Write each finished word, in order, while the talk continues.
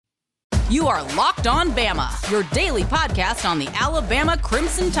You are Locked On Bama, your daily podcast on the Alabama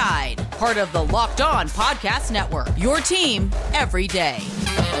Crimson Tide. Part of the Locked On Podcast Network, your team every day.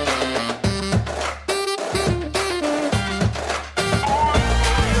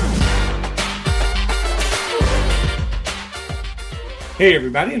 Hey,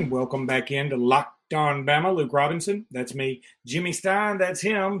 everybody, and welcome back into Locked On Bama. Luke Robinson, that's me. Jimmy Stein, that's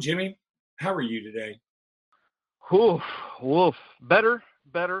him. Jimmy, how are you today? Woof. Better.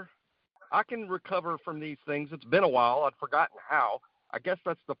 I can recover from these things. It's been a while. I'd forgotten how. I guess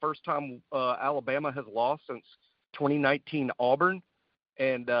that's the first time Alabama has lost since 2019 Auburn.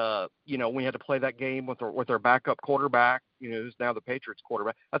 And, we had to play that game with our backup quarterback, who's now the Patriots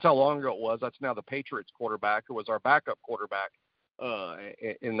quarterback. That's how long ago it was. That's now the Patriots quarterback who was our backup quarterback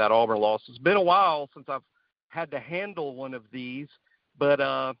in that Auburn loss. It's been a while since I've had to handle one of these. But,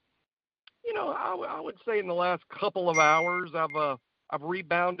 I would say in the last couple of hours I've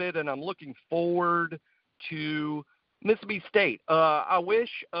rebounded, and I'm looking forward to Mississippi State. I wish,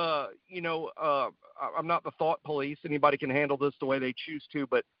 I'm not the thought police. Anybody can handle this the way they choose to,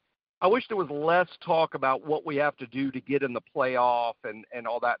 but I wish there was less talk about what we have to do to get in the playoff and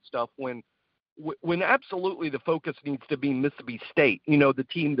all that stuff when absolutely the focus needs to be Mississippi State, the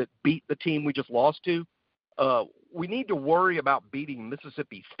team that beat the team we just lost to. We need to worry about beating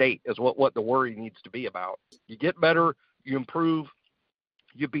Mississippi State is what the worry needs to be about. You get better, you improve,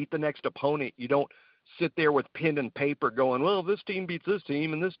 you beat the next opponent. You don't sit there with pen and paper going, well, this team beats this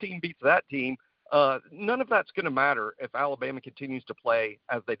team and this team beats that team. None of that's going to matter if Alabama continues to play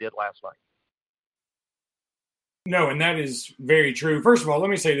as they did last night. No, and that is very true. First of all, let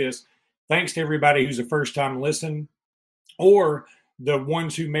me say this. Thanks to everybody who's a first-time listen or the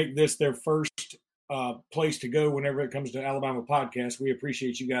ones who make this their first place to go whenever it comes to Alabama podcast. We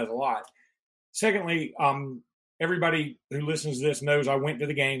appreciate you guys a lot. Secondly, everybody who listens to this knows I went to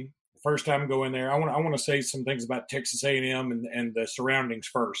the game. First time going there. I want to say some things about Texas A&M and the surroundings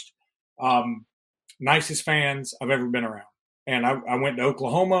first. Nicest fans I've ever been around. And I went to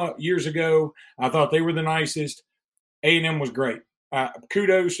Oklahoma years ago. I thought they were the nicest. A&M was great.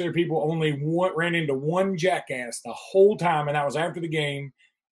 Kudos to their people. Only ran into one jackass the whole time, and that was after the game.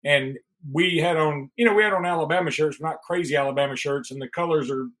 And we had on Alabama shirts, not crazy Alabama shirts, and the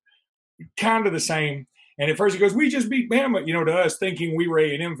colors are kind of the same. And at first he goes, we just beat Bama, to us, thinking we were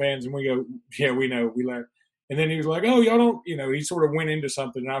A&M fans. And we go, yeah, we know. We learned. And then he was like, oh, y'all don't, he sort of went into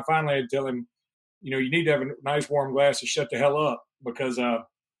something. And I finally had to tell him, you need to have a nice warm glass to shut the hell up because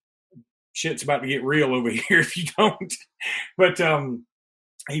shit's about to get real over here if you don't. But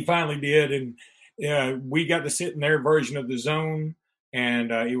he finally did. And we got to sit in their version of the zone.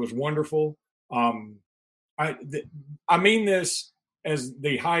 And it was wonderful. I mean this as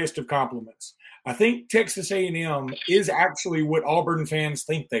the highest of compliments. I think Texas A&M is actually what Auburn fans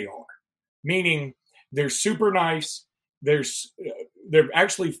think they are, meaning they're super nice. They're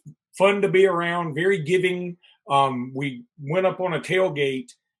actually fun to be around, very giving. We went up on a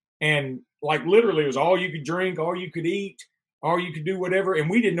tailgate, and literally it was all you could drink, all you could eat, all you could do whatever, and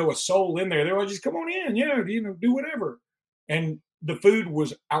we didn't know a soul in there. They were like, just come on in, do whatever. And the food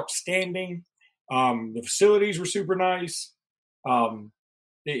was outstanding. The facilities were super nice.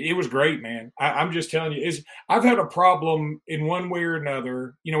 It was great, man. I'm just telling you, I've had a problem in one way or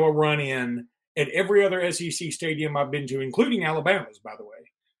another, a run-in at every other SEC stadium I've been to, including Alabama's, by the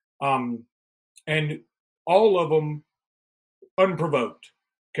way. And all of them unprovoked,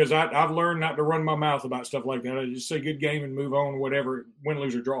 because I've learned not to run my mouth about stuff like that. I just say good game and move on, whatever, win,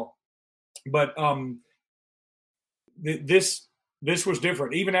 lose, or draw. But this was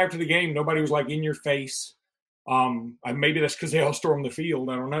different. Even after the game, nobody was in your face. Maybe that's because they all stormed the field.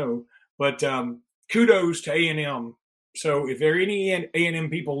 I don't know. But kudos to A&M. So if there are any A&M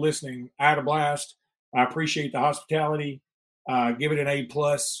people listening, I had a blast. I appreciate the hospitality. Give it an A+.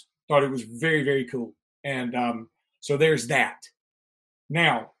 Thought it was very, very cool. And so there's that.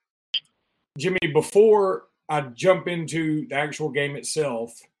 Now, Jimmy, before I jump into the actual game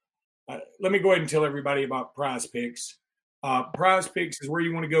itself, let me go ahead and tell everybody about Prize Picks. Prize Picks is where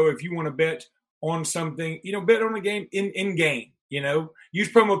you want to go if you want to bet on something, bet on a game in game,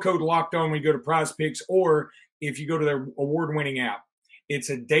 use promo code Locked On when you go to Prize Picks, or if you go to their award-winning app. It's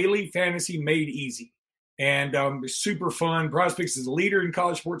a daily fantasy made easy and super fun. Prize Picks is a leader in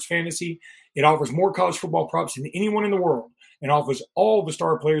college sports fantasy. It offers more college football props than anyone in the world and offers all the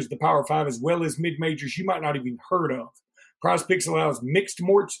star players of the Power Five as well as mid-majors you might not even heard of. Prize Picks allows mixed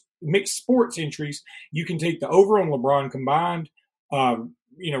sports entries. You can take the over on LeBron combined,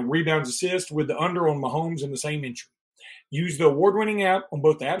 rebounds, assists with the under on Mahomes in the same entry. Use the award-winning app on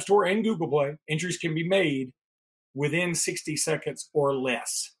both the App Store and Google Play. Entries can be made within 60 seconds or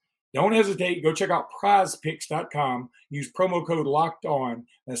less. Don't hesitate. Go check out prizepicks.com. Use promo code Locked On.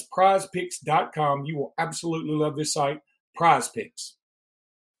 That's prizepicks.com. You will absolutely love this site, Prize Picks.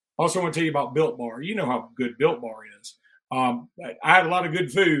 Also want to tell you about Built Bar. You know how good Built Bar is. I had a lot of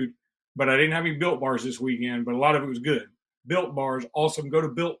good food, but I didn't have any Built Bars this weekend, but a lot of it was good. Built Bar is awesome. Go to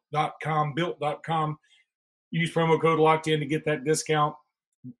built.com, built.com. Use promo code Locked In to get that discount.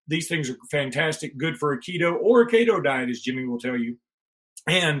 These things are fantastic, good for a keto or a keto diet, as Jimmy will tell you.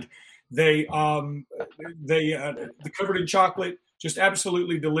 And they're covered in chocolate, just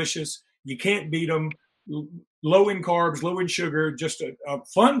absolutely delicious. You can't beat them. Low in carbs, low in sugar, just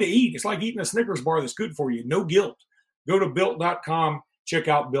fun to eat. It's like eating a Snickers bar that's good for you. No guilt. Go to built.com, check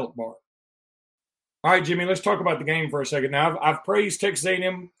out Built Bar. All right, Jimmy, let's talk about the game for a second. Now, I've praised Texas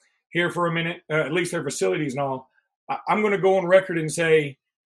A&M here for a minute, at least their facilities and all. I'm going to go on record and say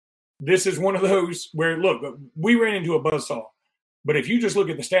this is one of those where, look, we ran into a buzzsaw. But if you just look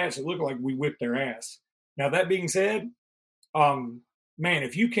at the stats, it looked like we whipped their ass. Now, that being said, man,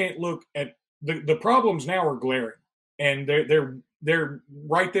 if you can't look at the problems now are glaring, and they're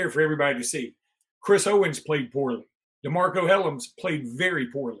right there for everybody to see. Chris Owens played poorly. DeMarco Hellams played very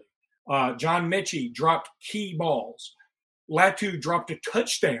poorly. John Mechie dropped key balls. Latu dropped a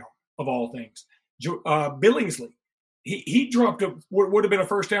touchdown, of all things. Billingsley, he dropped what would have been a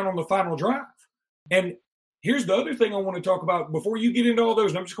first down on the final drive. And here's the other thing I want to talk about before you get into all those,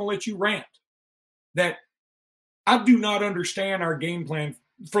 and I'm just going to let you rant, that I do not understand our game plan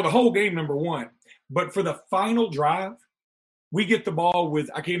for the whole game, number one. But for the final drive, we get the ball with,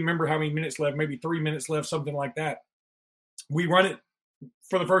 I can't remember how many minutes left, maybe 3 minutes left, something like that. We run it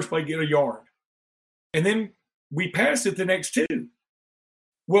for the first play, get a yard. And then we pass it the next two.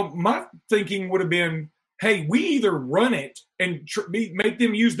 Well, my thinking would have been, hey, we either run it and make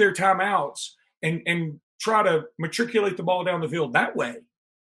them use their timeouts and try to matriculate the ball down the field that way,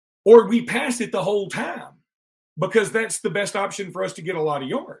 or we pass it the whole time because that's the best option for us to get a lot of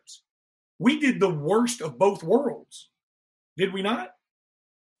yards. We did the worst of both worlds. Did we not?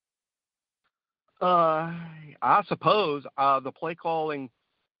 I suppose the play calling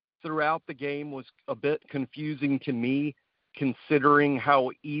throughout the game was a bit confusing to me, considering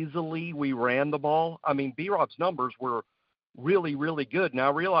how easily we ran the ball. I mean, B-Rob's numbers were really, really good. Now,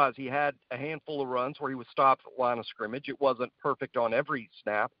 I realize he had a handful of runs where he was stopped at line of scrimmage. It wasn't perfect on every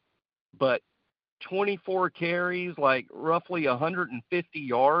snap, but 24 carries, like roughly 150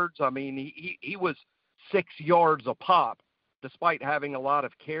 yards. I mean, he was 6 yards a pop despite having a lot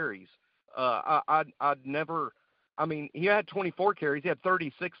of carries. I'd never – I mean, he had 24 carries. He had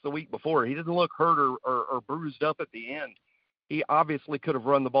 36 the week before. He didn't look hurt or bruised up at the end. He obviously could have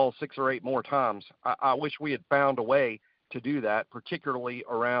run the ball 6 or 8 more times. I wish we had found a way to do that, particularly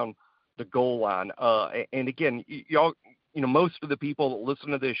around the goal line. And again, y'all, most of the people that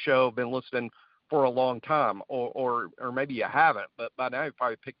listen to this show have been listening for a long time, or maybe you haven't, but by now you've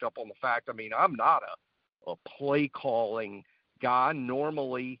probably picked up on the fact. I mean, I'm not a play calling guy.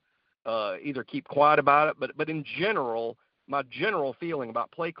 Normally, either keep quiet about it, but in general, my general feeling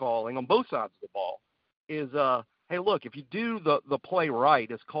about play calling on both sides of the ball is, hey, look, if you do the play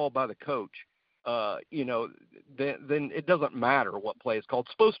right as called by the coach, then it doesn't matter what play is called.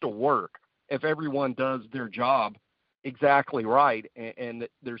 It's supposed to work if everyone does their job exactly right, and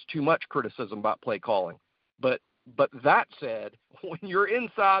there's too much criticism about play calling. But that said, when you're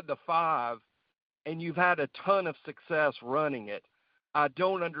inside the 5 and you've had a ton of success running it, I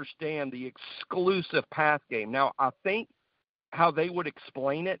don't understand the exclusive pass game. Now, I think how they would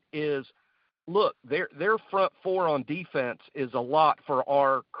explain it is, look, their front 4 on defense is a lot for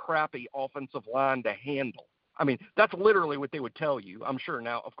our crappy offensive line to handle. I mean, that's literally what they would tell you, I'm sure.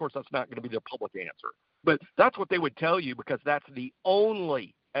 Now, of course, that's not going to be their public answer. But that's what they would tell you, because that's the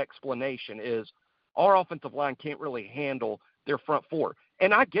only explanation is our offensive line can't really handle their front 4.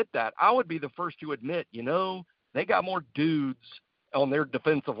 And I get that. I would be the first to admit, they got more dudes on their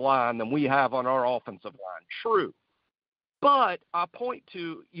defensive line than we have on our offensive line. True. But I point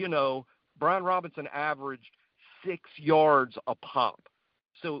to, Brian Robinson averaged 6 yards a pop.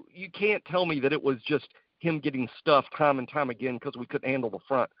 So you can't tell me that it was just him getting stuffed time and time again because we couldn't handle the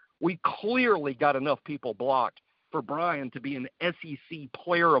front. We clearly got enough people blocked for Brian to be an SEC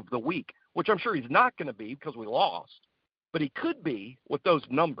Player of the Week, which I'm sure he's not going to be because we lost, but he could be with those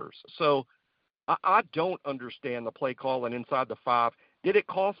numbers. So I don't understand the play calling inside the 5. Did it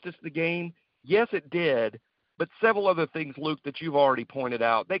cost us the game? Yes, it did. But several other things, Luke, that you've already pointed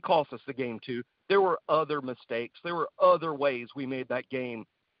out, they cost us the game too. There were other mistakes. There were other ways we made that game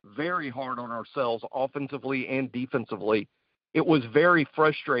very hard on ourselves, offensively and defensively. It was very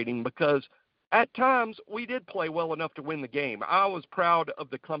frustrating because at times we did play well enough to win the game. I was proud of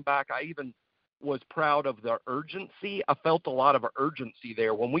the comeback. I even was proud of the urgency. I felt a lot of urgency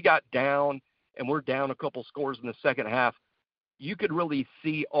there. When we got down and we're down a couple scores in the second half, you could really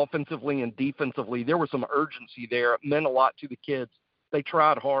see offensively and defensively there was some urgency there. It meant a lot to the kids. They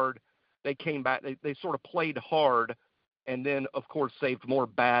tried hard. They came back. They sort of played hard and then, of course, saved more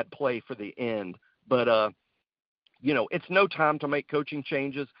bad play for the end. But, it's no time to make coaching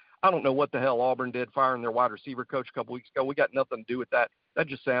changes. I don't know what the hell Auburn did firing their wide receiver coach a couple weeks ago. We got nothing to do with that. That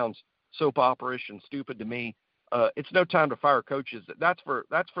just sounds soap opera-ish and stupid to me. It's no time to fire coaches. That's for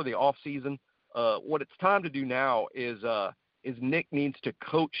the off season. What it's time to do now is Nick needs to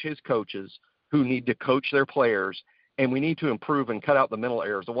coach his coaches who need to coach their players, and we need to improve and cut out the mental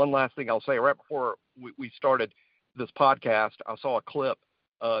errors. The one last thing I'll say, right before we started this podcast, I saw a clip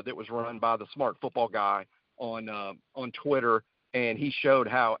that was run by the Smart Football Guy on Twitter, and he showed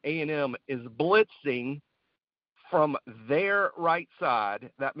how A&M is blitzing from their right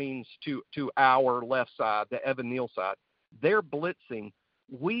side. That means to our left side, the Evan Neal side. They're blitzing.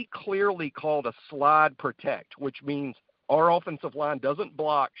 We clearly called a slide protect, which means our offensive line doesn't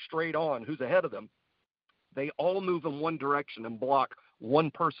block straight on who's ahead of them. They all move in one direction and block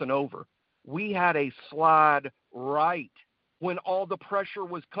one person over. We had a slide right when all the pressure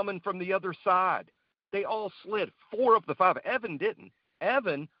was coming from the other side. They all slid, 4 of the 5. Evan didn't.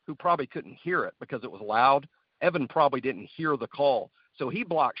 Evan, who probably couldn't hear it because it was loud, Evan probably didn't hear the call, so he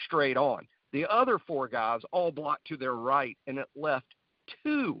blocked straight on. The other 4 guys all blocked to their right, and it left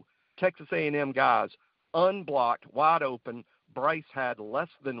 2 Texas A&M guys unblocked, wide open. Bryce had less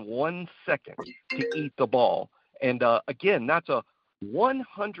than 1 second to eat the ball. And, again, that's a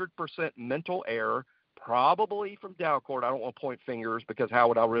 100% mental error, probably from Dalcourt. I don't want to point fingers because how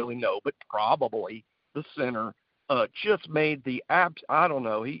would I really know, but probably the center just made the I don't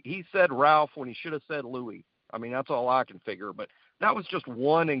know. He said Ralph when he should have said Louis. I mean, that's all I can figure. But that was just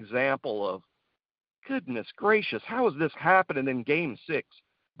one example of, goodness gracious, how is this happening in Game 6?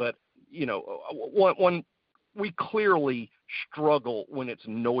 But, we clearly struggle when it's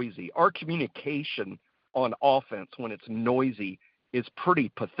noisy. Our communication on offense when it's noisy is pretty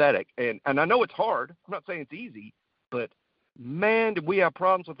pathetic. And I know it's hard. I'm not saying it's easy, but, man, did we have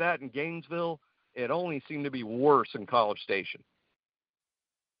problems with that in Gainesville. It only seemed to be worse in College Station.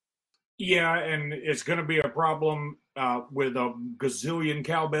 Yeah, and it's going to be a problem with a gazillion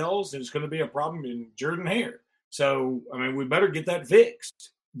cowbells, and it's going to be a problem in Jordan Hare. So, I mean, we better get that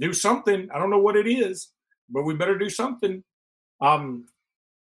fixed. Do something. I don't know what it is, but we better do something. All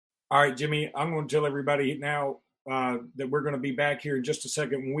right, Jimmy, I'm going to tell everybody now that we're going to be back here in just a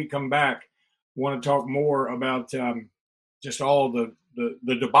second. When we come back, we want to talk more about just all the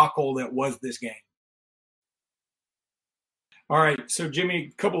debacle that was this game. All right, so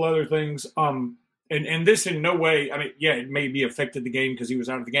Jimmy, a couple other things. And this in no way, I mean, yeah, it maybe affected the game because he was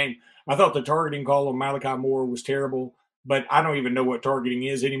out of the game. I thought the targeting call on Malachi Moore was terrible, but I don't even know what targeting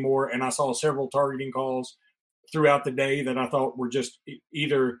is anymore. And I saw several targeting calls throughout the day that I thought were just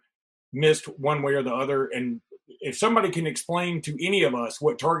either missed one way or the other. And if somebody can explain to any of us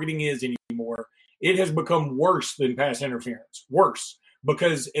what targeting is anymore, it has become worse than pass interference. Worse.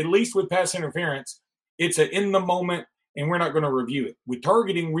 Because at least with pass interference, it's an in the moment, and we're not going to review it. With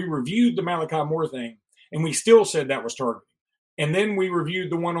targeting, we reviewed the Malachi Moore thing, and we still said that was targeting. And then we reviewed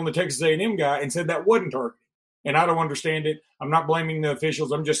the one on the Texas A&M guy and said that wasn't targeting. And I don't understand it. I'm not blaming the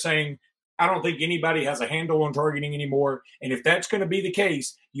officials. I'm just saying I don't think anybody has a handle on targeting anymore. And if that's going to be the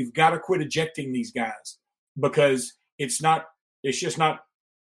case, you've got to quit ejecting these guys because it's just not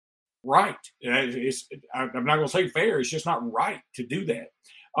right. I'm not going to say fair. It's just not right to do that.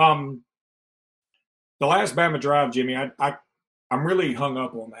 The last Bama drive, Jimmy, I'm really hung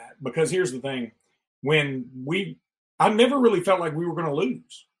up on that because here's the thing. I never really felt like we were going to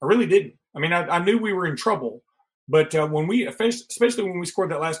lose. I really didn't. I mean, I knew we were in trouble, but especially when we scored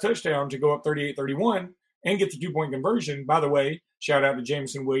that last touchdown to go up 38-31 and get the 2-point conversion, by the way, shout out to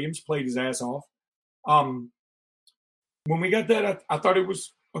Jameson Williams, played his ass off. When we got that, I thought it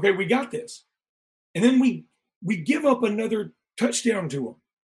was, okay, we got this. And then we give up another touchdown to them.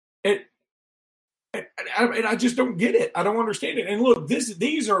 And I just don't get it. I don't understand it. And look,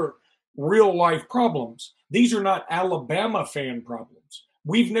 these are real life problems. These are not Alabama fan problems.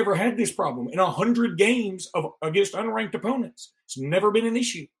 We've never had this problem in 100 games against unranked opponents. It's never been an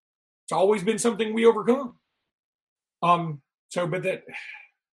issue. It's always been something we overcome. I'm sort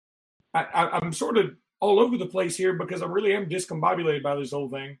of all over the place here because I really am discombobulated by this whole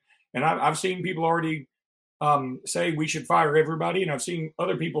thing. And I've seen people already say we should fire everybody. And I've seen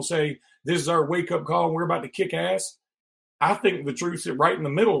other people say this is our wake-up call and we're about to kick ass. I think the truth is right in the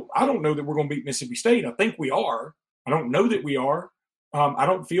middle. I don't know that we're going to beat Mississippi State. I think we are. I don't know that we are. I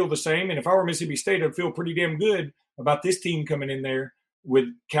don't feel the same. And if I were Mississippi State, I'd feel pretty damn good about this team coming in there with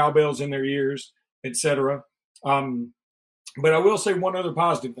cowbells in their ears, etc. But I will say one other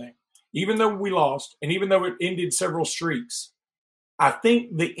positive thing. Even though we lost, and even though it ended several streaks, I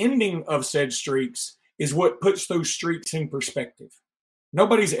think the ending of said streaks is what puts those streaks in perspective.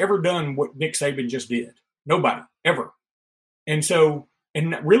 Nobody's ever done what Nick Saban just did. Nobody, ever. And so,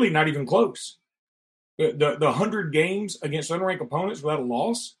 and really not even close. The 100 games against unranked opponents without a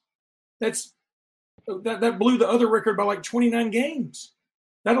loss, that blew the other record by like 29 games.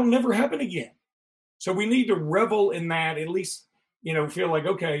 That'll never happen again. So we need to revel in that, at least, feel like,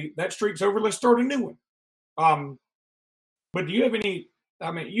 okay, that streak's over. Let's start a new one. But do you have any,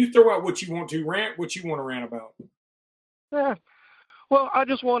 you throw out what you want to rant, what you want to rant about. Yeah. Well, I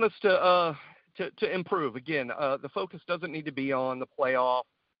just want us to improve. Again, the focus doesn't need to be on the playoff,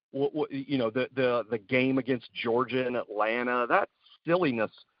 the game against Georgia and Atlanta. That's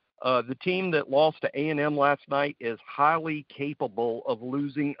silliness. The team that lost to A&M last night is highly capable of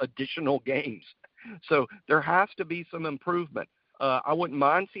losing additional games. So there has to be some improvement. I wouldn't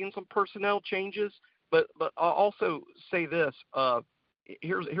mind seeing some personnel changes, but I'll also say this.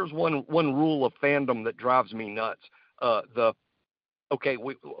 Here's one rule of fandom that drives me nuts.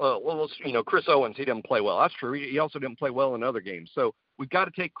 Chris Owens, he didn't play well. That's true. He also didn't play well in other games. So we've got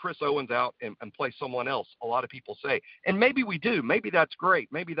to take Chris Owens out and play someone else, a lot of people say. And maybe we do. Maybe that's great.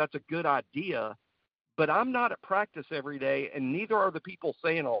 Maybe that's a good idea. But I'm not at practice every day, and neither are the people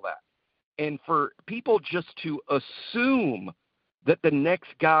saying all that. And for people just to assume that the next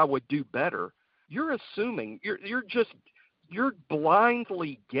guy would do better, you're assuming. You're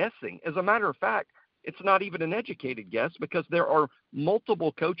blindly guessing. As a matter of fact, it's not even an educated guess because there are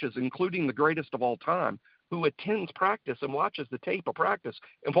multiple coaches, including the greatest of all time, who attends practice and watches the tape of practice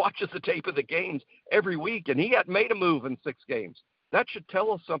and watches the tape of the games every week. And he hadn't made a move in 6 games. That should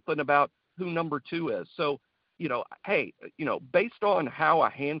tell us something about who number 2 is. So, based on how a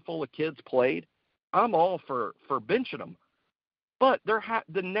handful of kids played, I'm all for benching them. But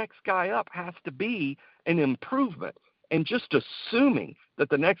the next guy up has to be an improvement. And just assuming that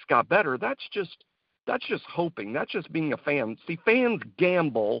the next got better, that's just hoping. That's just being a fan. See, fans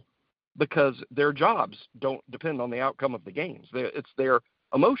gamble because their jobs don't depend on the outcome of the games. It's their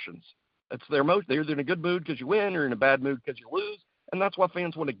emotions. It's their emotion. They're either in a good mood because you win or in a bad mood because you lose. And that's why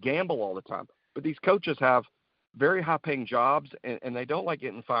fans want to gamble all the time. But these coaches have very high-paying jobs, and they don't like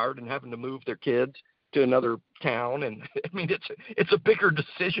getting fired and having to move their kids to another town. And, it's a bigger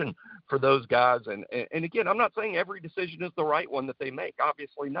decision for those guys. And again, I'm not saying every decision is the right one that they make.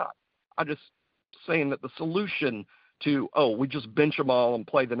 Obviously not. I'm just saying that the solution to, we just bench them all and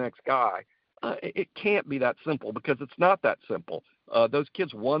play the next guy, it can't be that simple because it's not that simple. Those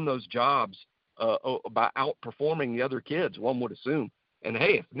kids won those jobs by outperforming the other kids, one would assume. And,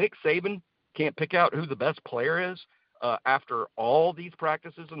 hey, if Nick Saban can't pick out who the best player is after all these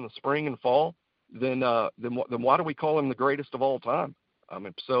practices in the spring and fall, then why do we call him the greatest of all time?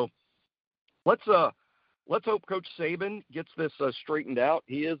 So let's hope Coach Saban gets this straightened out.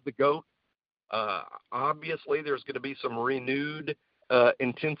 He is the GOAT. Obviously, there's going to be some renewed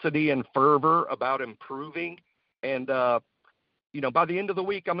intensity and fervor about improving. And, by the end of the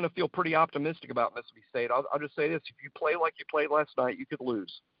week, I'm going to feel pretty optimistic about Mississippi State. I'll just say this. If you play like you played last night, you could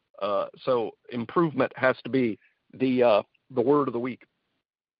lose. So improvement has to be the word of the week.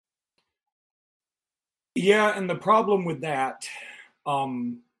 Yeah, and the problem with that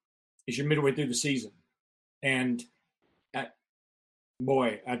is you're midway through the season. And,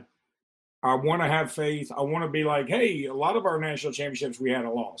 I want to have faith. I want to be like, hey, a lot of our national championships we had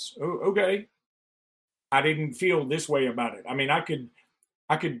a loss. Okay. I didn't feel this way about it.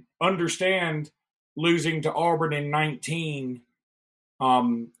 I could understand losing to Auburn in 19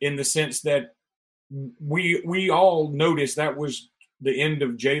 in the sense that we all noticed that was the end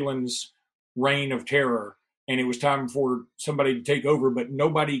of Jalen's reign of terror, and it was time for somebody to take over, but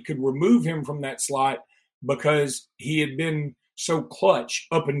nobody could remove him from that slot because he had been so clutch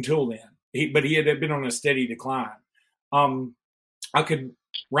up until then. But he had been on a steady decline. I could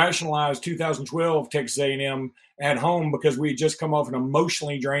rationalize 2012 Texas A&M at home because we had just come off an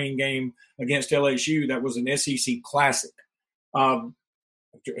emotionally draining game against LSU. That was an SEC classic.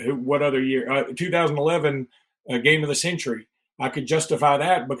 What other year? 2011 game of the century. I could justify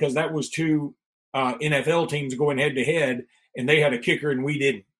that because that was 2 NFL teams going head-to-head, and they had a kicker and we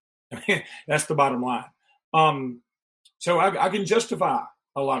didn't. That's the bottom line. So I can justify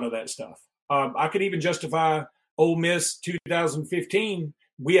a lot of that stuff. I could even justify Ole Miss 2015.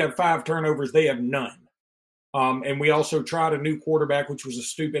 We have 5 turnovers. They have none. And we also tried a new quarterback, which was a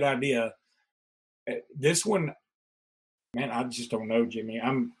stupid idea. This one, man, I just don't know, Jimmy.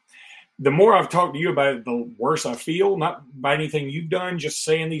 The more I've talked to you about it, the worse I feel. Not by anything you've done, just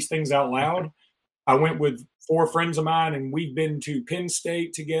saying these things out loud. I went with 4 friends of mine, and we've been to Penn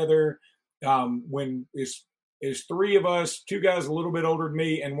State together. When it's 3 of us, 2 guys a little bit older than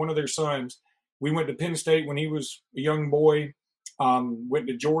me, and one of their sons. We went to Penn State when he was a young boy. Went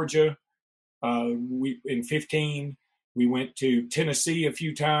to Georgia. In 15, we went to Tennessee a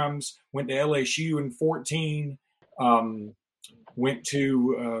few times. Went to LSU in 14. Went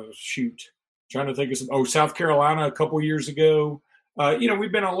to trying to think of some. South Carolina a couple years ago.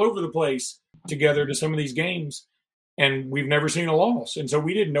 We've been all over the place together to some of these games, and we've never seen a loss, and so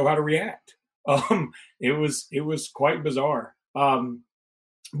we didn't know how to react. It was quite bizarre.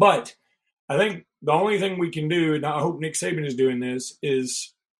 But I think the only thing we can do, and I hope Nick Saban is doing this,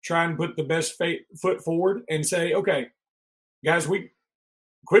 is try and put the best foot forward and say, okay, guys, we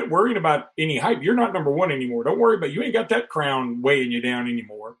quit worrying about any hype. You're not number 1 anymore. Don't worry about you ain't got that crown weighing you down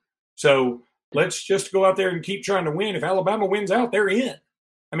anymore. So let's just go out there and keep trying to win. If Alabama wins out, they're in.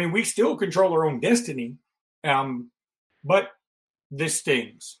 I mean, we still control our own destiny, but this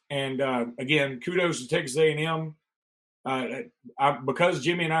stings. And again, kudos to Texas A&M. Because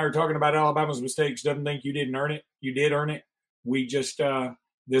Jimmy and I are talking about Alabama's mistakes, doesn't think you didn't earn it. You did earn it. We just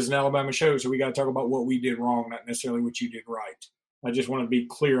this is an Alabama show, so we got to talk about what we did wrong, not necessarily what you did right. I just want to be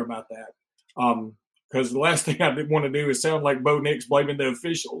clear about that. Because the last thing I want to do is sound like Bo Nix blaming the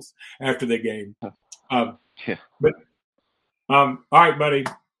officials after the game. All right, buddy.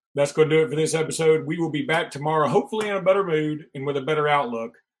 That's going to do it for this episode. We will be back tomorrow, hopefully in a better mood and with a better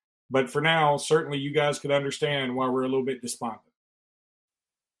outlook. But for now, certainly you guys could understand why we're a little bit despondent.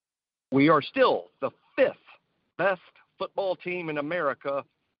 We are still the 5th best football team in America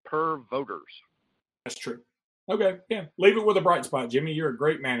per voters. That's true. Okay, yeah. Leave it with a bright spot, Jimmy. You're a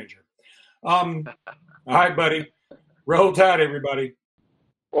great manager. All right, buddy. Roll Tide, everybody.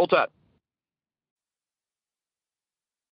 Roll Tide.